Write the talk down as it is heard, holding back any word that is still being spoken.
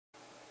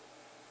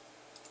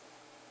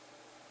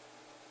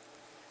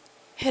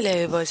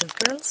Hello boys and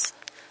girls,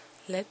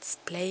 let's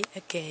play a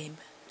game.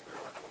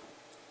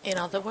 In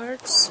other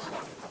words,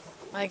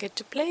 I get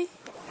to play,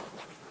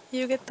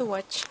 you get to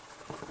watch.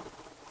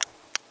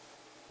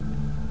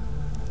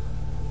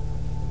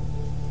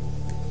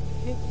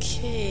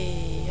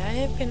 Okay, I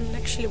have been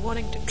actually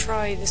wanting to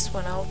try this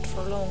one out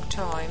for a long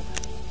time.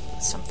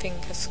 Something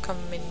has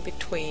come in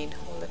between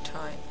all the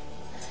time.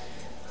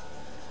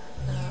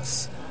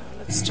 So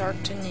let's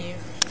start anew.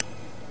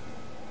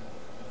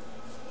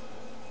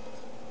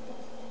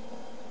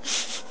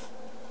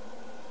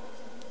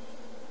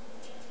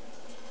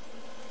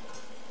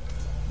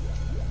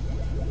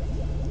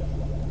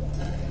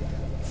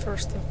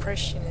 First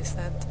impression is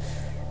that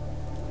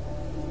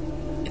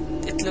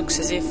it looks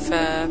as if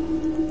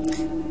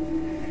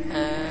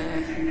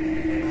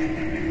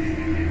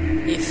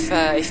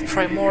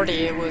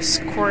Primordia was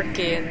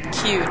quirky and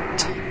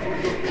cute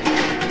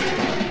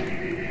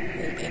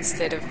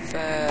instead of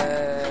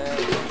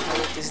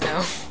how it is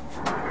now.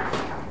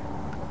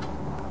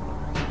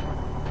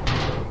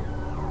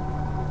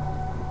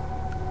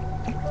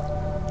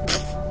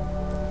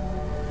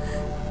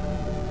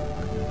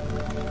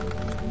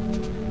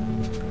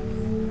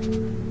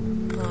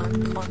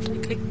 Can't I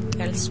click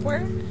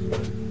elsewhere?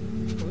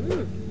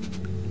 Ooh.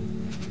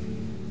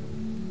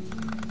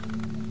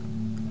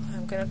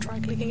 I'm gonna try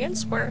clicking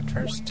elsewhere at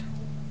first.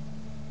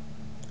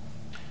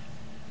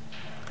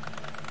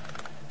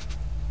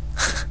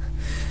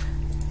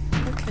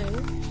 Okay.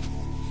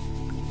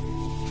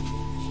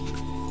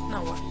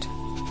 Now what?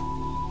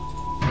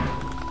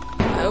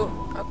 Oh,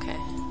 okay.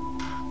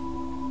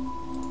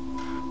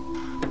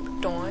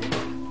 Doing.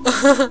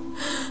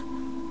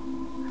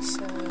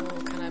 So,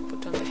 can I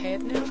put on the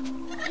head now?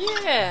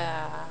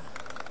 Yeah!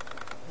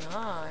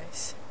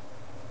 Nice.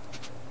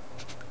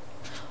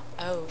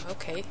 Oh,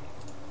 okay.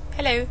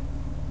 Hello.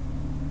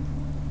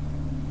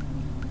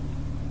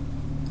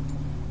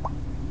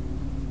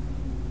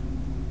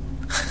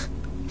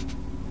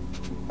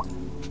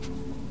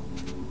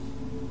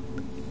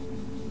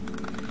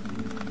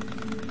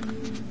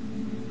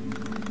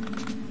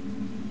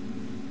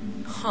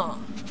 Huh.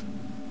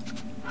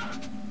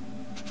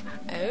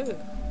 Oh.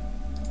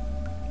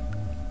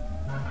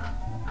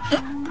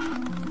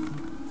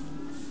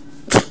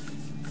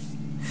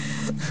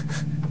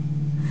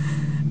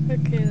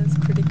 Okay, that's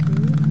pretty cool.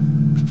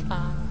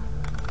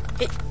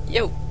 Hey,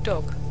 yo,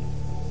 dog.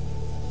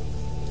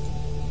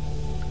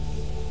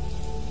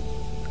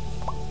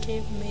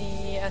 Give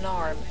me an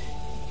arm.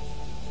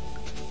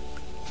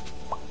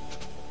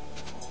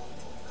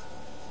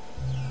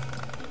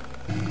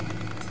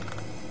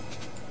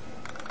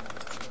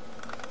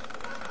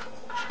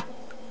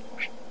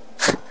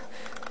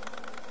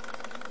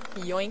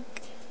 Yoink.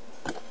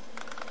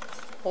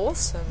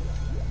 Awesome.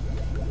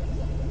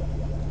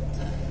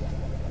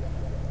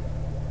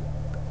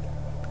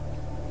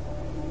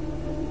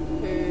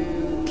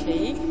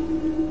 Okay.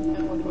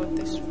 And what about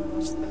this one?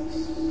 What's this?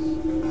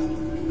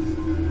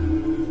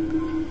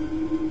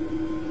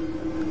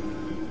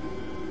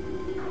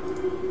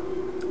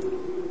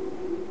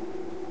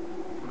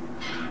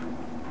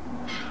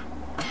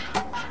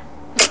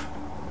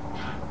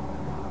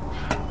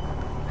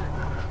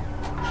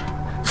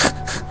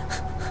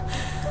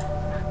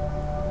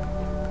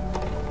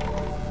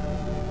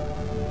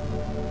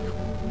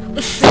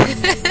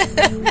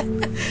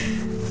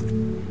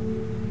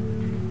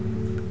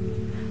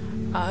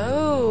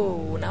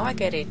 Oh, now I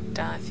get it.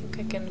 I think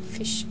I can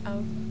fish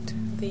out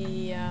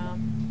the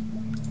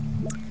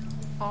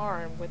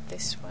arm with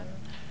this one.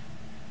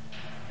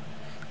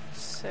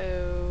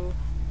 So...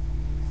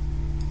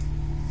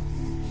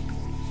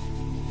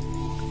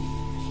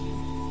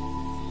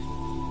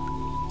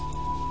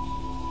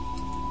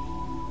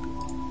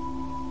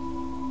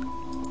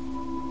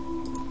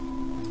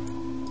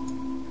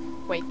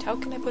 Wait, how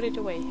can I put it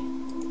away?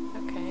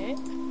 Okay.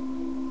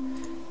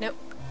 Nope.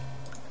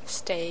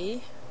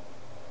 Stay.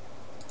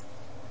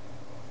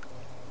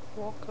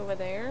 Walk over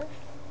there.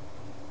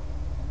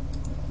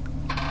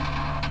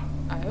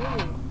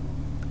 Oh.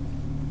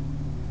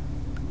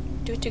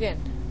 Do it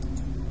again.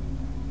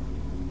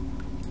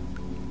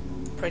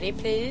 Pretty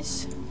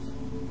please.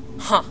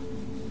 Huh.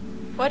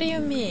 What do you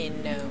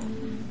mean, no?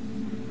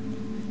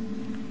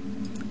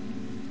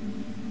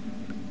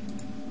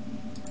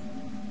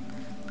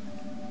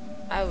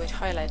 Oh, it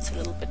highlights a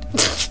little bit.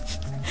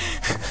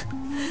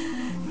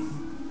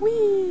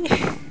 Whee!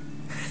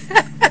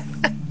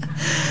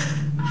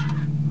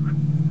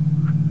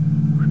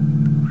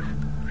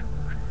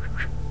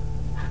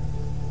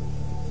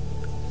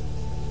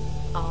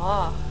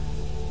 Ah.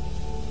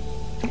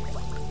 You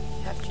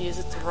have to use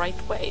it the right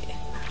way.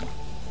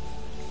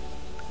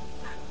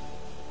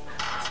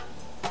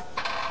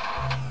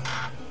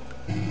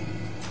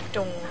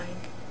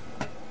 Doink.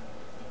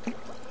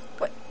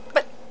 What?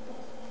 But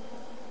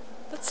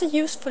that's a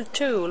useful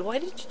tool. Why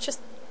did you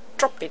just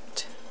drop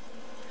it?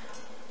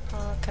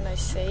 Can I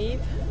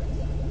save?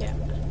 Yeah.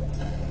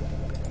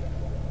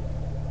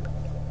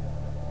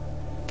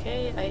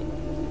 Okay, I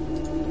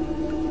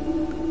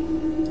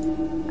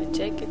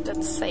take it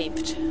that's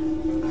saved.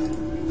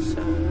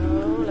 So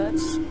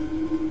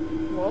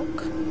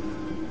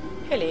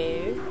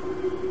Hello.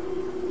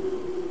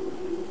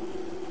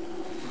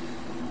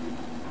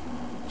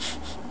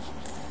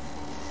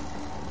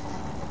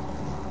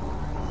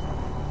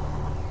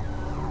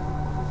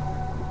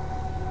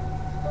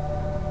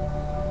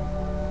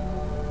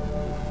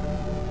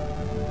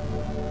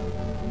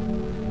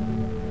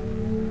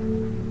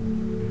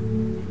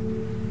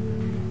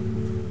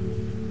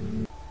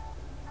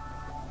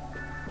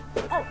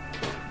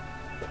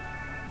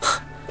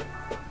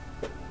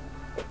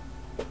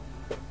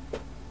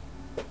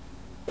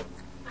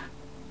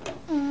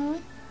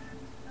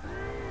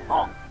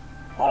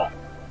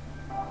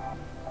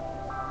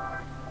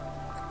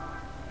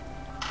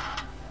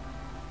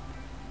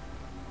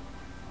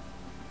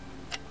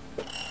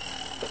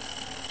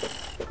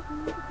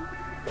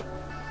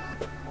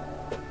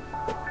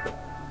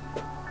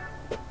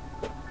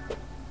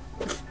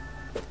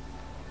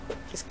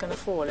 He's gonna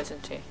fall,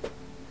 isn't he?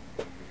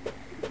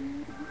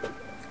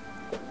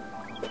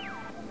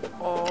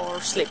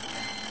 Or slip.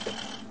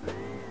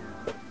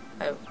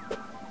 Oh.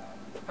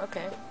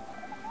 Okay.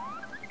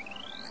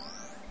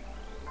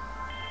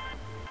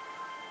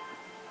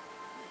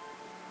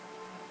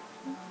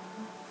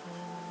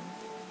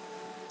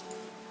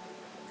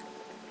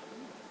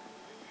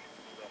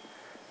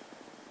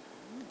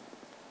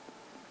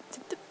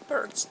 Did the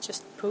birds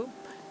just poop?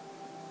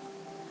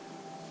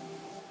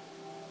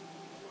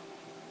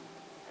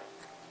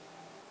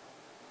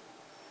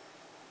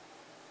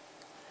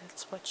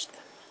 Let's watch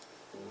them.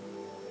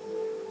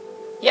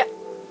 Yeah,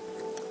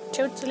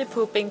 totally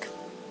pooping.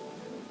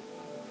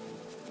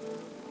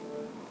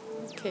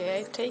 Okay,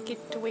 I take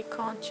it we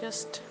can't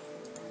just...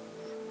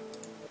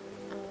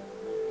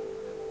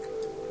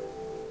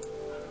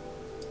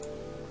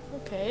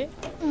 Okay.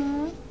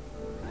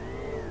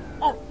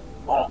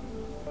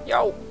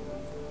 Yo!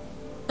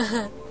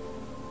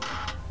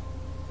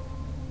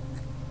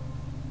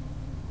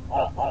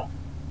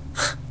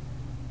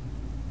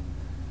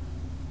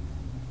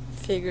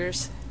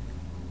 Figures.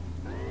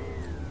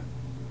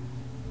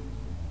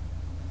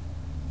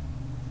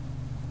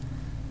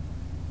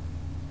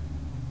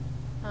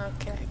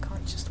 Okay, I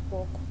can't just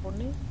walk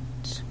on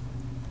it.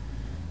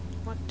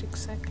 What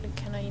exactly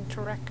can I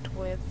interact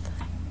with?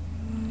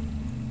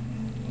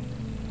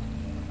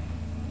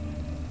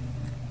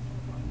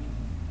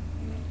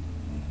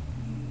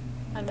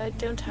 And I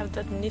don't have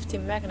that nifty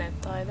magnet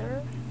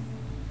either.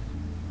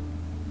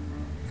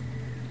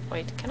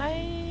 Wait, can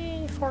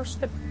I force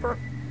the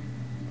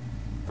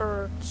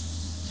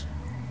birds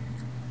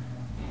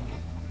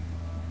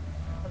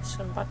on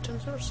some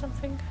buttons or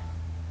something?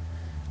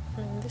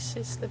 I mean, this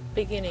is the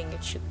beginning,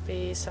 it should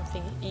be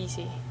something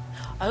easy.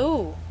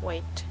 Oh,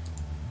 wait.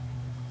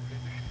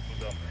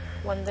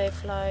 When they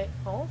fly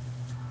off,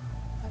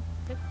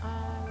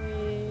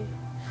 I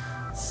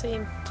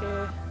seem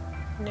to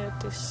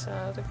notice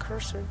the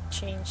cursor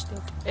changed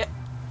into... Yeah,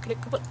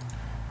 clickable.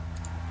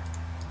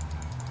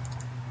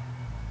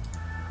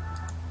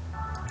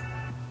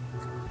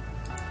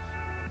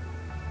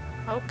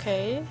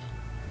 Okay.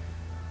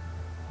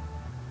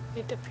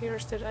 It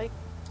appears that I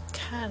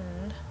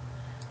can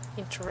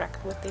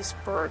interact with these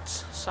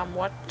birds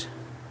somewhat,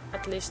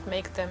 at least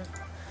make them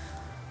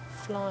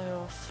fly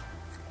off.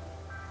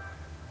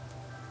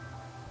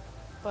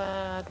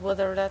 But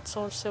whether that's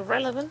also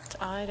relevant,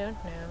 I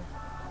don't know.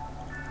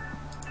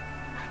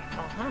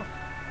 Uh-huh.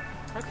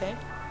 Okay.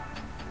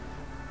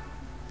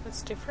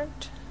 That's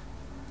different.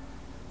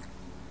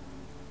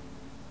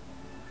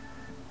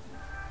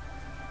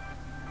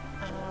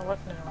 What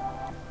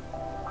now?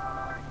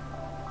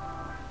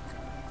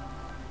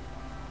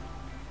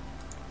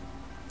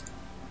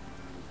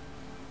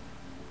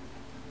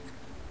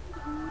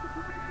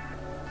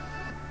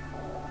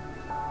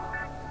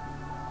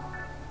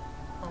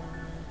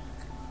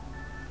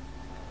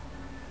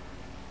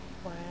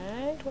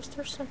 Wait, was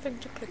there something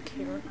to click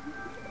here?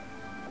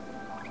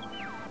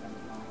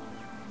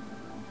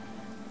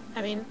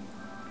 I mean,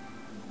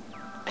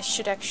 I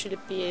should actually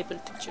be able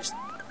to just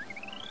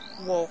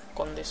walk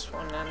on this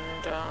one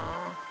and,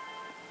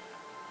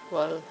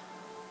 well...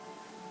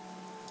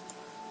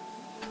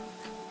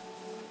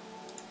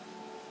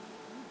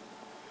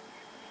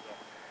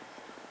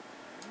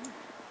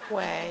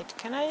 Wait,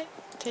 can I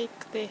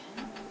take the...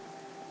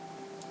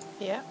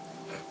 Yeah.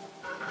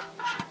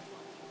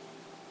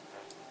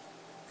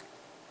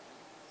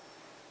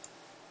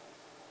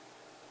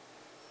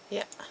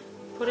 Yeah,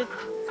 put it...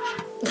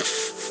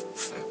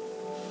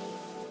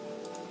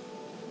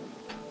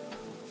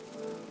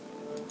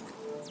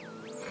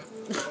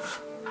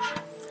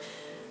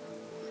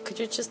 Could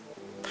you just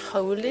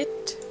hold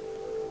it?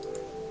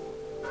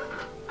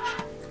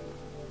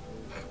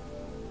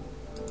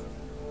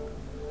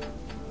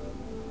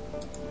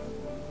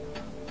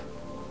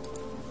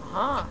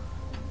 Aha.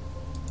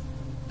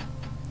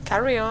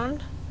 Carry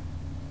on.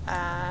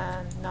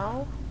 And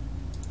now?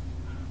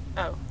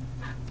 Oh.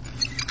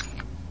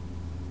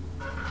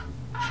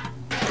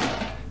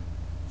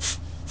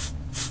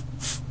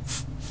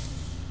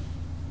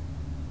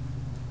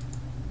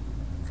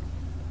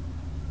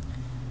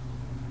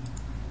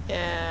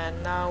 Yeah,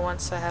 now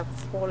once I have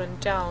fallen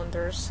down,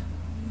 there's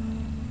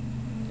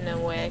No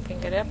way I can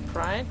get up,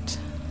 right?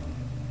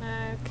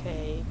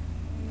 Okay.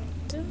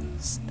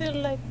 Does the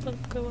light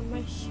bulb go on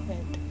my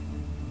head?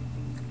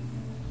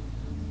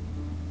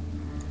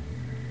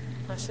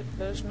 I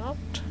suppose not.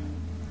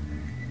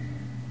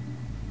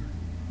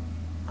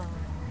 Oh.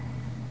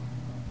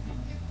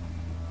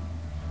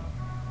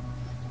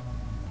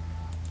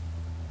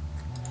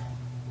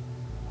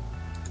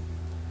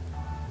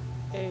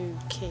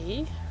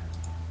 Okay.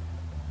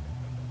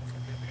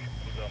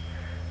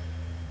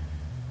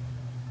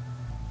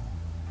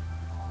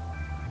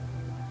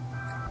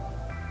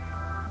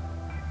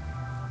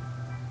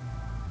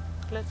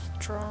 Let's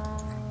try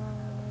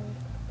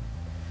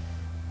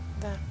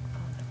that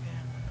one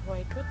again.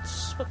 Wait,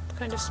 what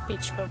kind of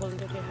speech bubble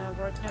did you have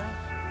right now?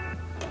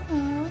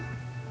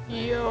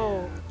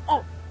 Yo!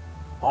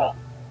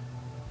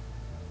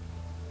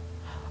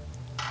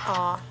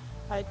 Ah,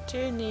 I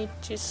do need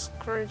to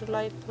screw the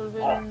light bulb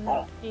in,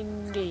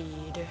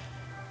 indeed.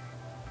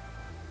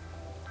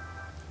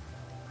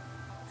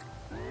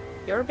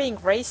 You're being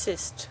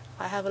racist.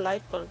 I have a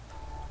light bulb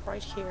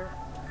right here.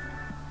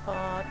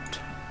 But...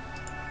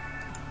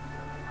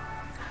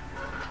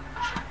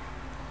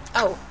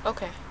 oh,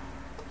 okay.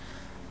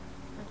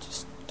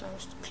 I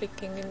was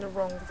clicking in the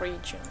wrong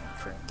region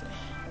apparently.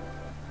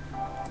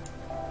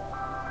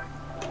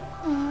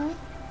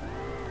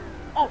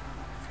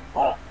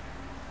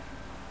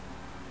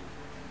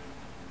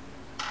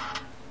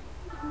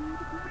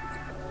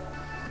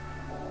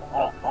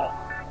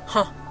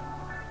 Huh.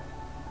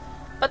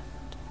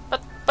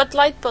 But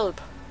light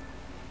bulb.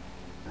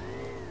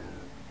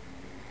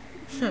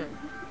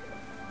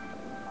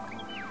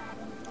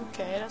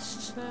 Okay,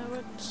 let's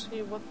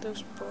see what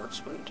those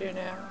birds will do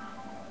now.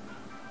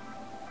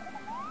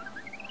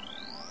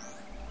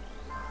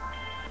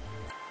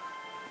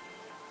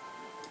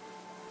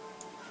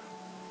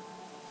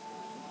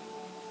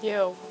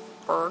 Yo,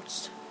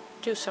 birds,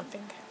 do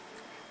something.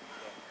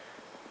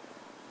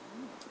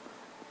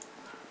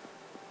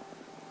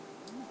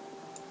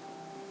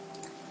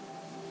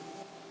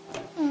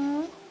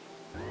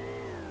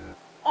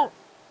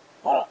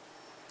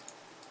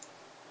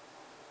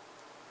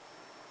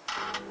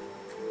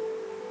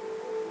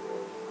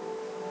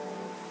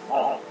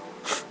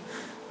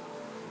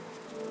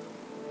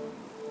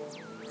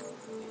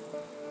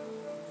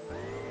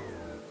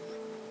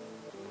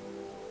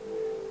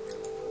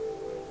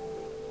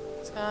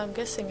 So I'm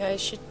guessing I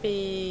should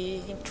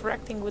be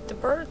interacting with the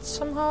birds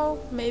somehow,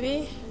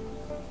 maybe?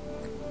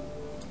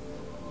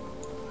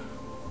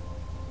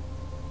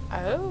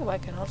 Oh, I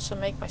can also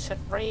make myself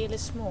really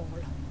small.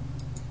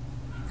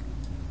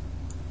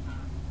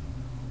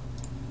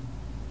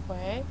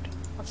 Wait,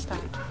 what's that?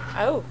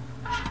 Oh!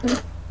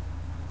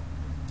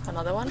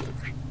 Another one?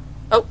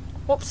 Oh,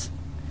 whoops!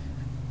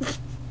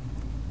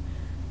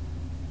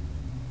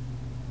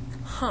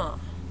 Huh.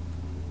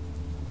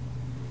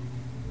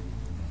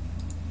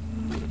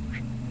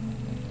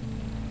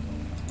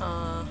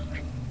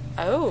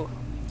 Oh!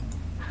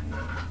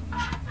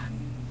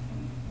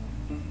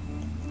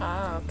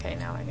 Ah, okay,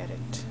 now I get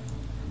it.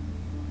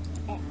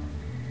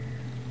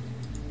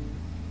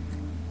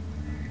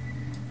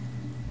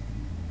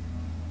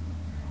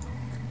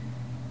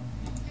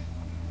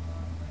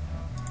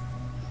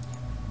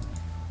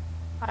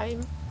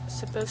 I'm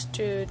supposed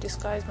to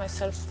disguise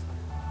myself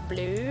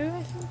blue,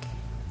 I think?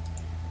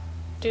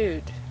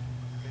 Dude.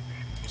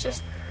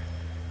 Just...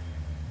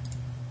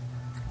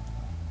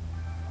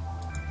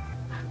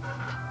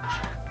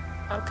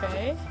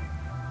 okay.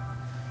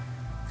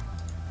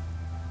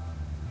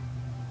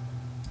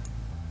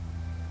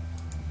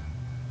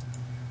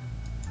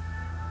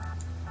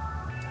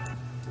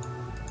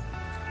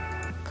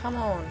 Come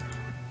on.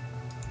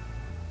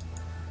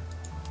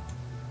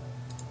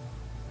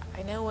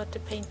 I know what the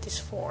paint is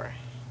for.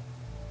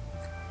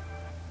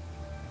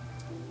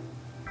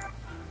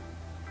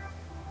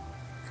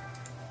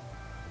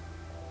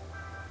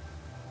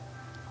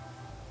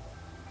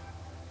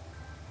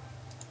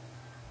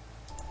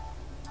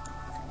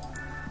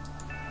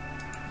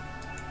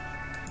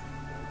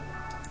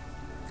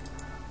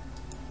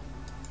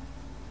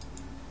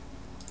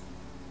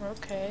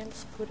 Okay,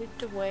 let's put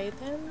it away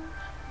then.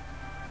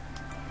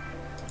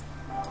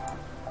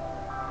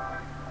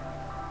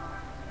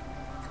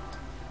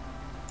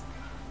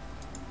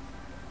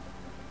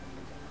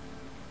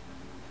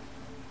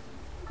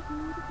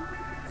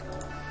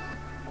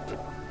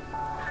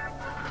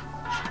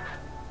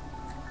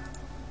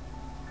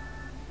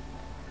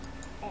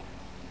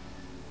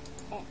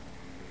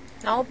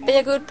 Now be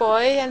a good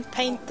boy and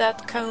paint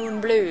that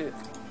cone blue.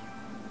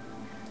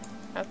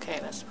 Okay,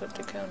 let's put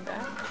the cone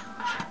back.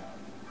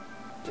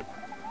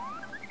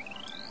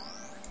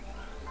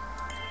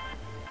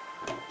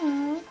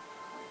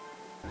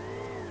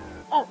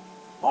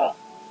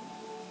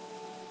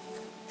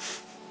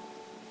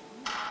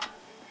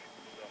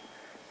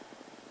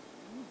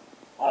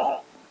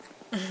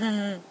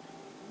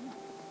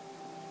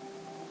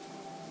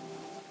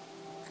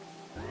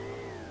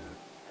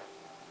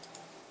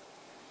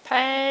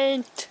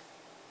 Paint!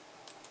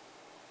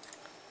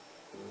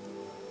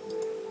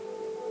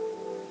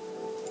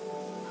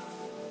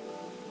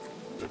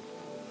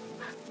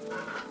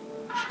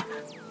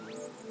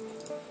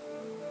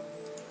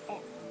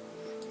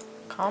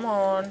 Come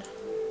on.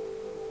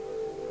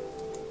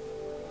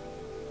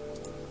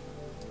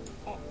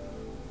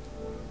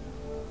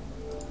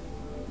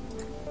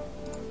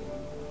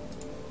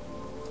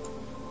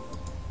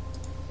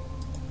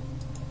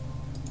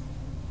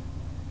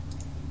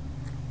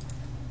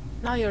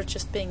 Now you're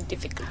just being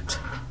difficult.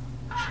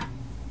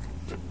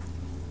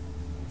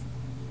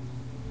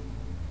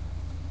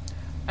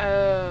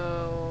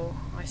 Oh,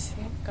 I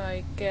think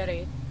I get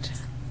it.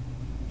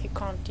 You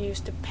can't use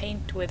the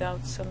paint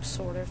without some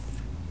sort of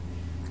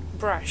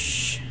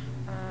brush.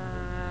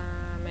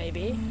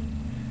 Maybe.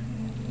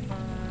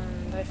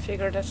 And I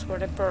figure that's where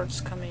the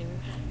birds come in.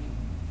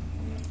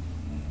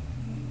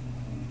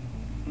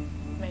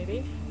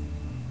 Maybe.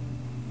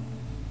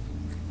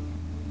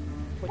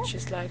 Which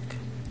is like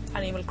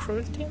animal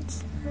cruelty and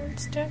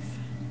stuff.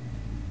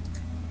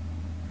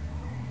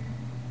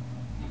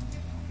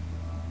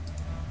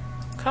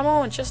 Come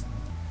on, just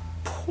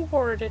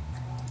pour the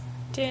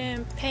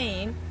damn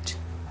paint.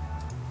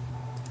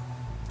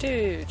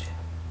 Dude.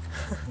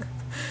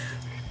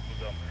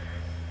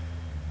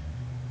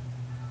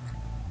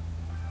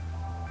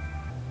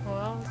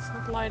 Well, it's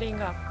not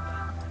lighting up.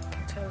 I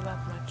can tell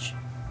that much.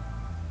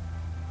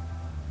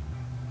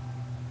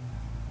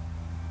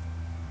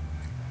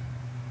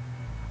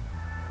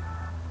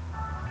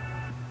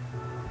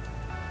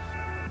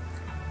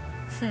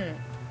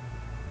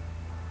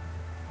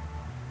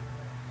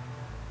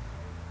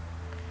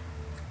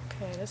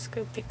 Okay, let's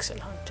go pixel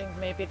hunting.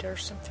 Maybe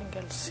there's something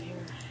else here.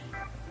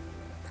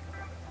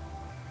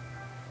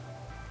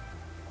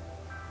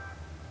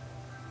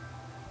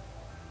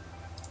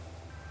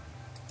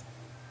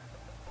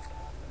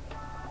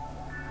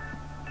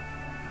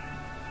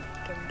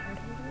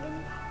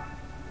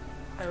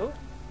 Oh?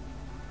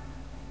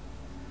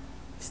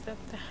 Is that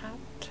the hat?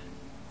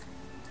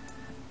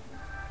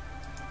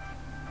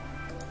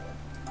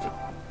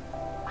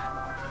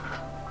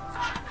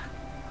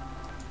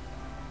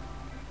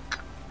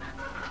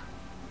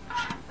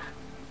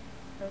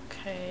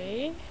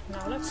 Okay,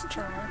 now let's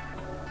try.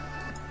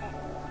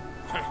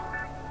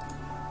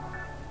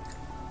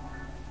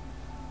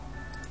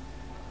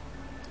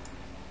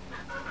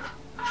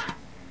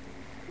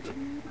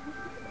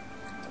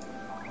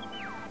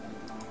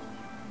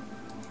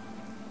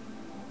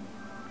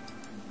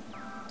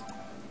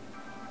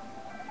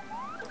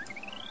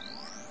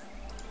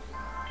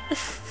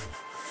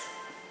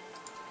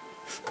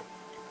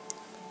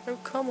 Oh,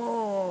 come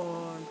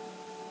on.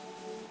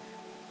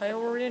 I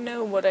already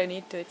know what I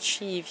need to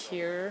achieve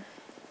here.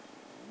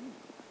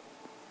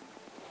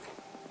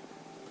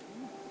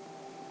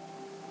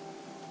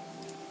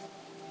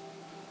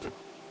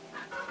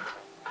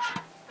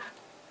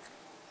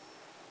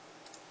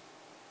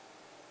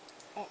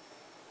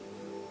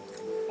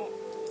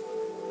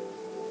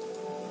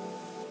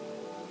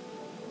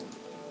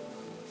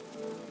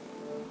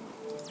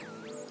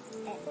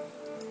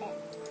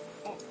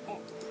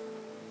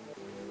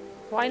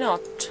 Why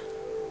not?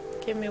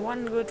 Give me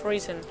one good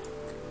reason.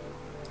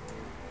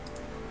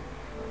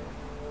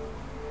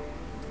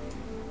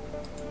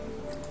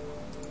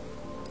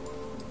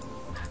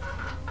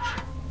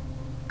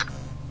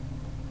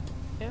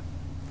 Yeah.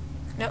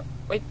 No,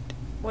 wait.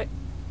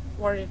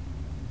 Where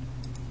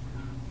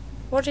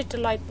did the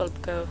light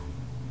bulb go?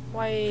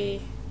 Why?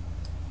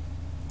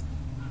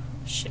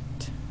 Shit.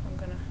 I'm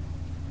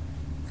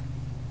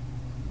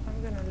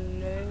gonna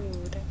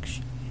load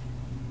actually.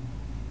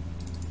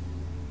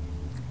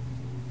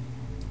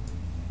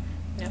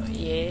 No,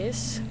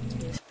 yes,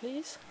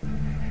 please.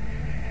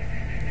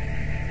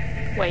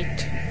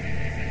 Wait.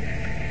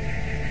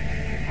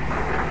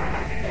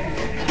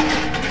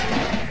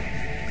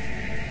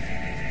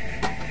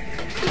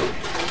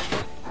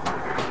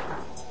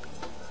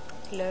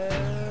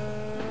 Load.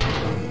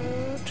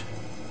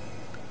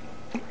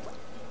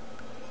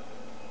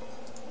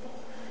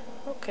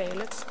 Okay,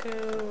 let's go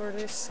over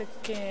this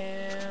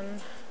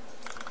again.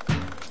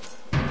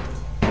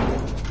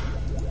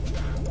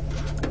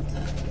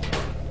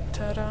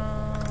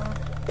 Ta-da!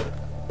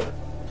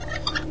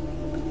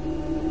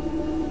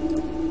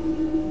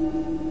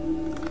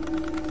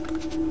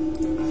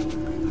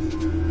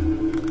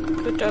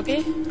 Good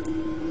doggy.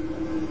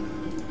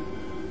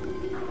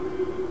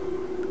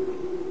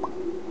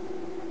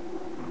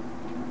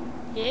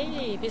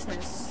 Yay,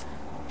 business.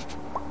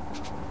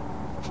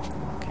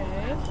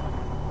 Okay.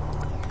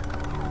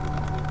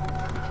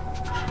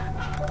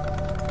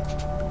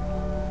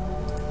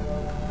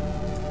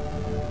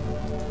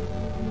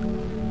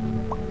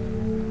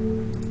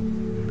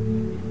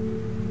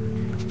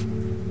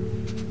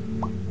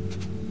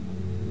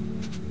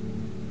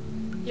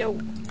 Yo.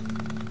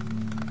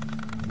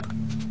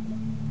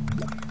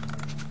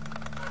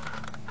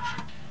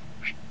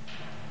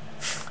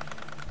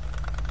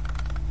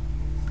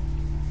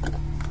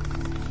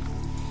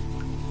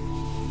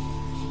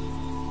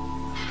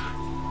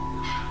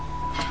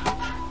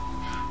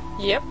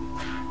 Yep.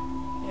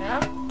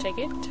 Yeah, take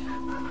it.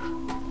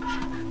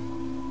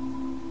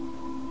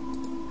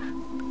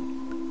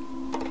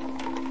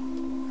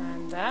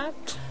 And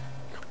that.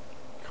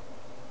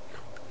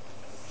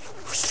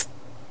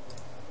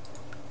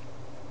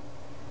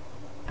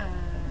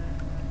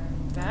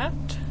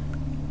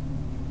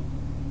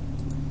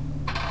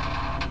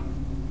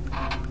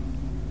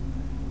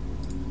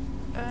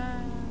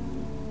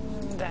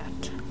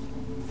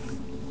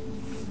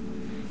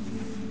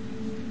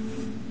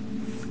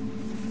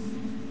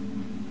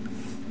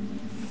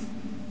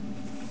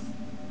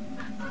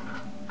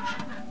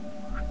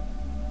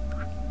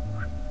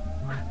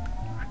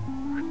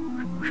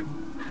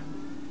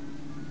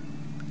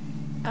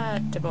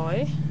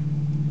 Attaboy.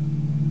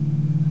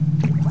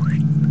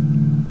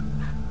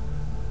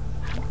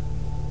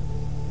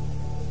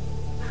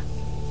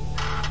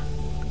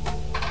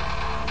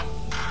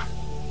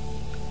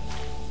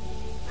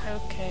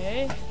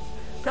 Okay.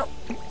 No!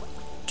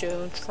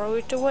 Don't throw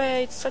it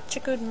away, it's such a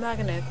good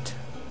magnet.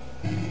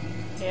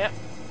 Yep.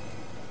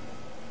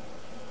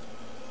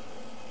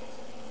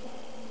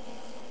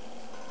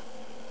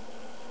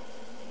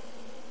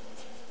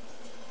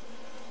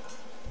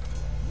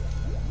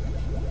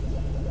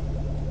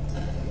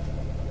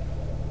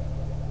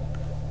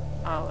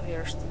 Oh,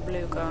 here's the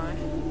blue guy.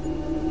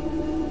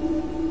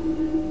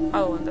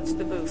 Oh, and that's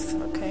the booth,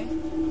 okay.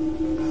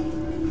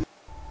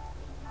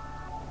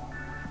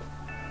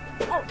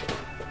 Oh!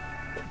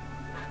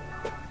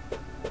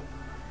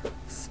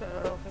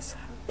 So, his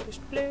hat is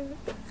blue,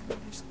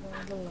 here's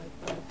the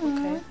light bulb,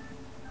 okay.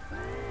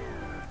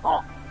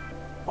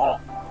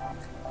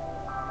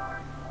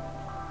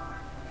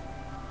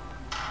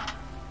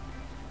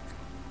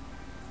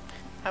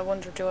 I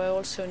wonder, do I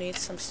also need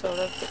some sort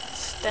of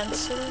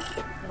stencil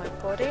on my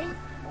body?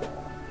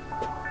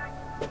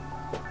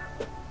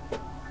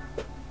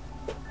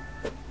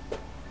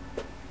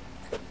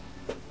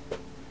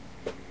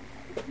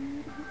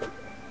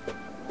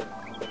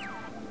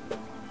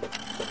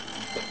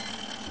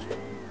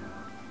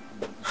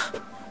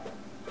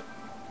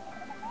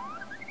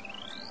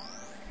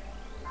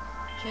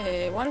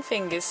 One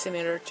thing is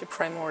similar to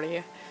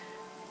Primordia.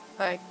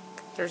 Like,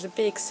 there's a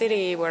big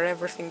city where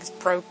everything is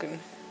broken.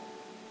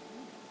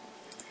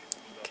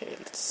 Okay,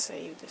 let's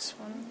save this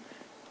one.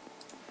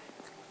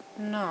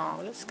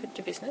 Now, let's get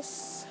to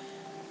business.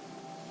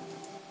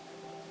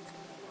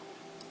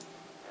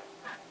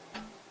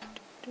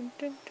 Dun,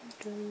 dun, dun,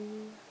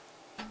 dun.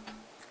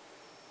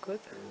 Good.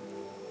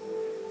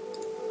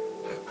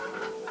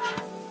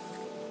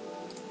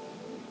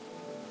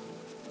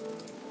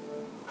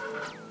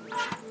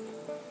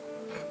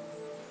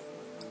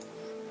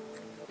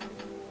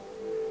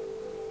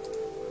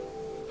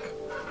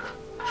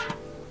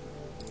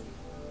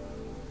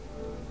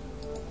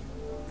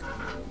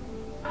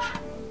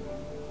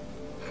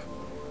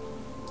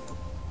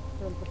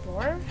 A little bit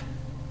more.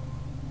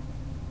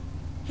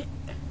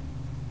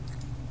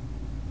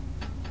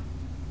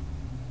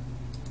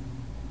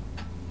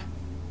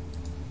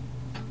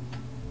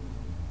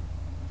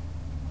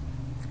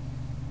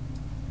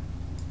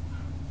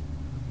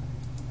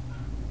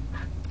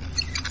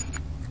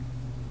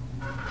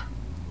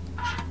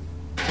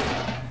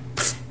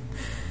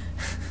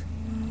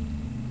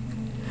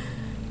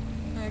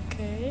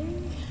 Okay.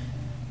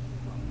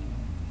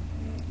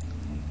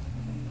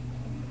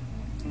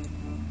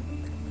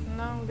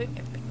 Now the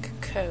epic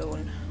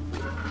cone.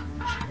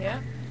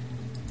 Yeah.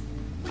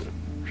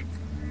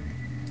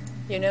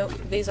 You know,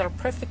 these are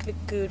perfectly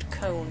good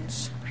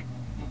cones.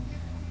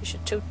 You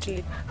should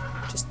totally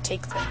just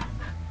take them.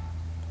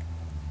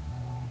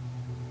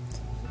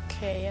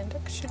 Okay, and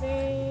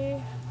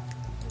actually,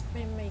 let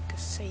me make a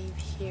save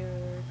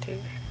here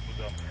too.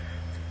 No.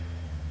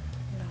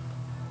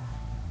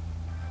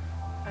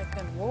 I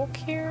can walk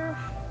here.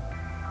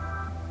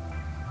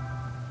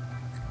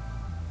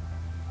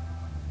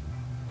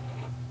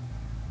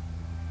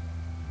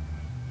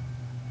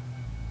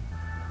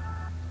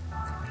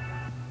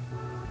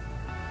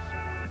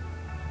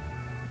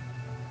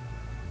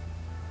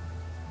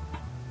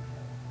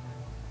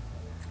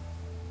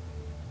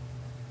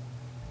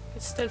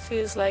 It still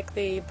feels like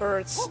the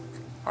birds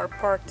are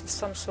part of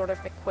some sort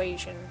of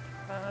equation,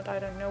 but I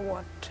don't know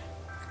what.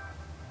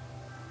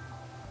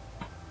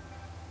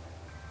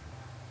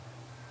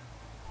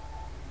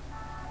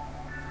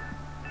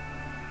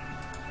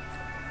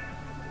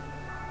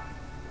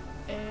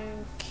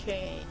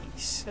 Okay,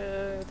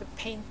 so the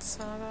paint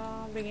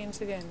saga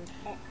begins again.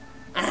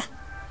 Let's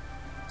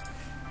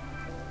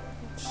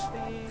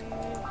see.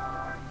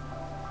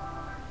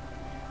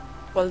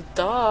 Well,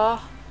 duh.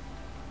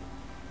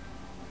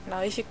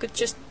 Now if you could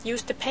just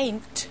use the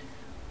paint.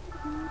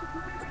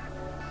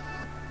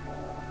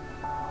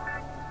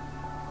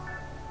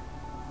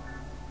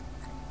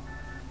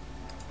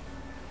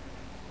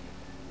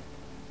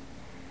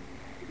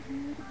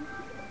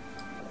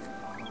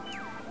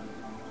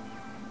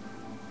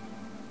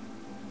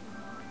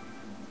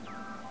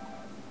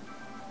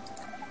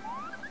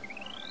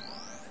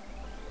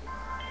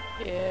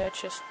 Yeah,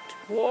 just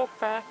walk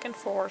back and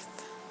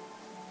forth.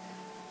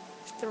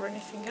 Is there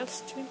anything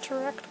else to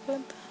interact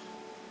with?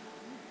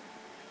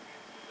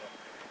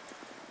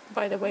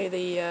 By the way,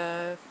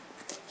 the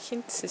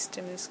hint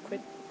system is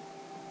quite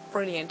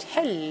brilliant.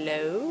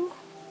 Hello!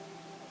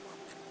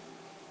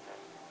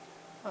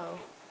 Oh,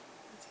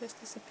 it just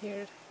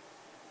disappeared.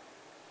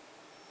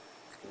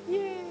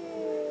 Yay!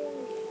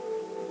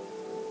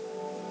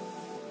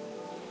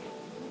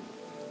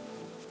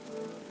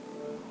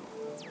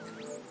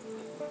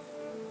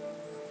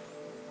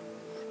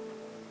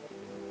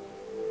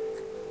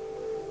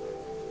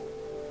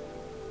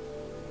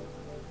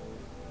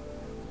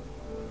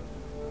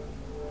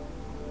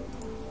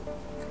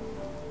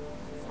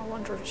 I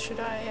wonder, should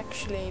I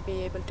actually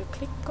be able to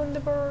click on the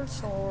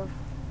birds or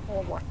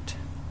what?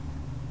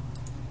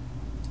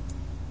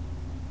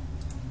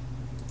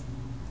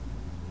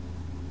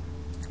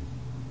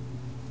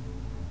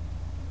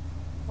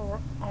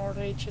 are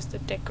they just a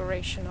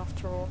decoration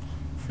after all?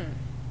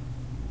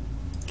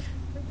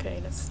 Okay,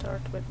 let's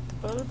start with the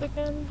bulb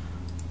again.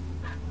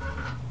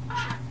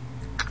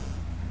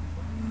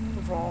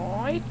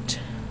 Right.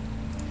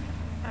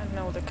 And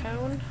now the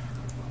cone.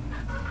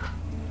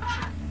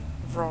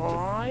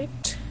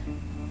 Right.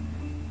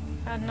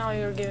 And now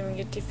you're giving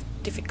me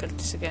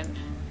difficulties again.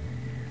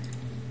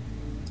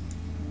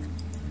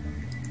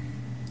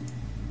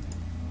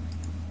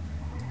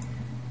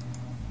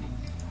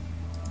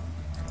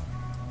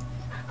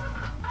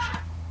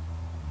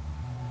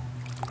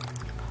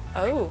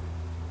 Oh.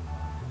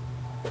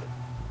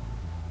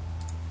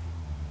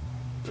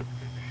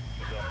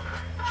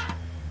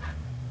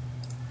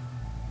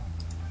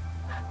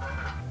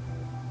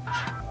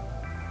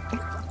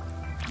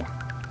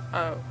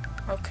 Oh,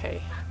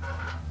 okay.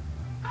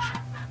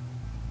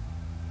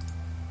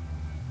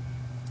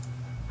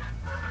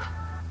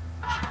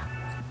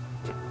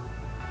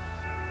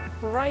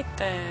 Right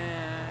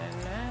then,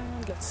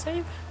 and let's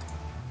save.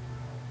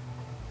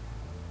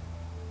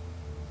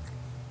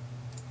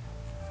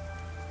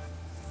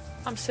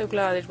 I'm so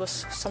glad it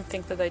was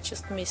something that I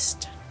just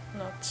missed,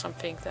 not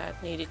something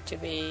that needed to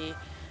be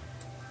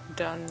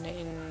done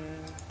in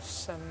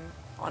some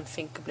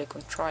unthinkably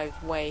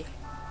contrived way.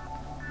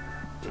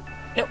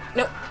 No,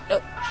 no,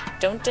 no,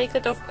 don't take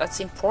that off, that's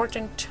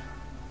important.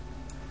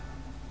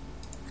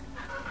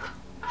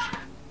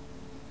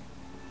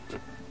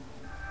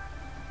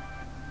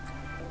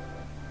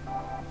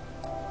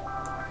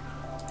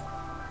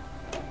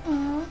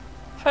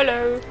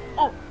 Hello.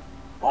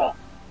 Oh.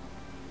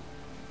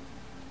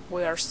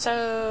 We are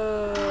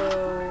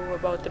so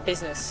about the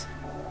business.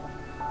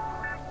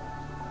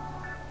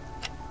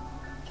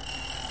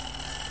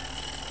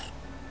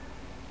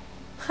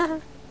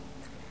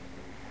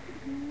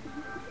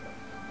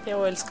 The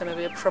oil's gonna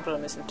be a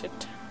problem, isn't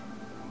it?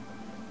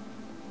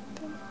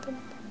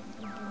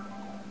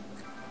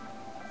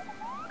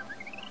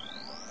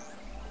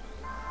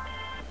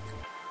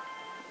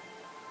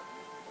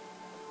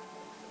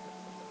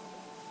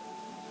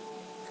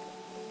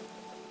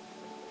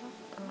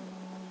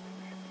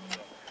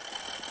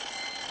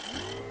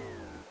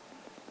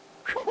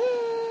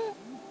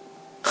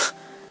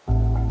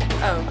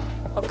 Oh,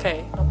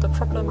 okay, not the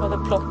problem, but the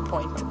plot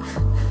point.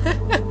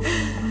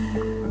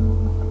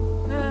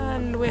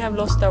 And we have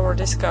lost our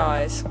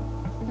disguise.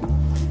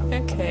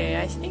 Okay,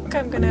 I think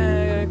I'm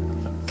gonna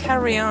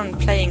carry on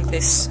playing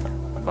this,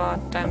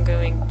 but I'm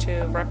going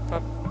to wrap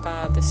up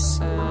this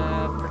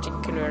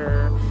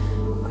particular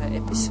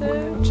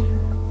episode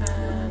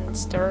and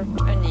start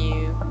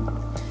anew.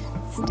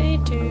 Stay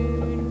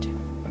tuned.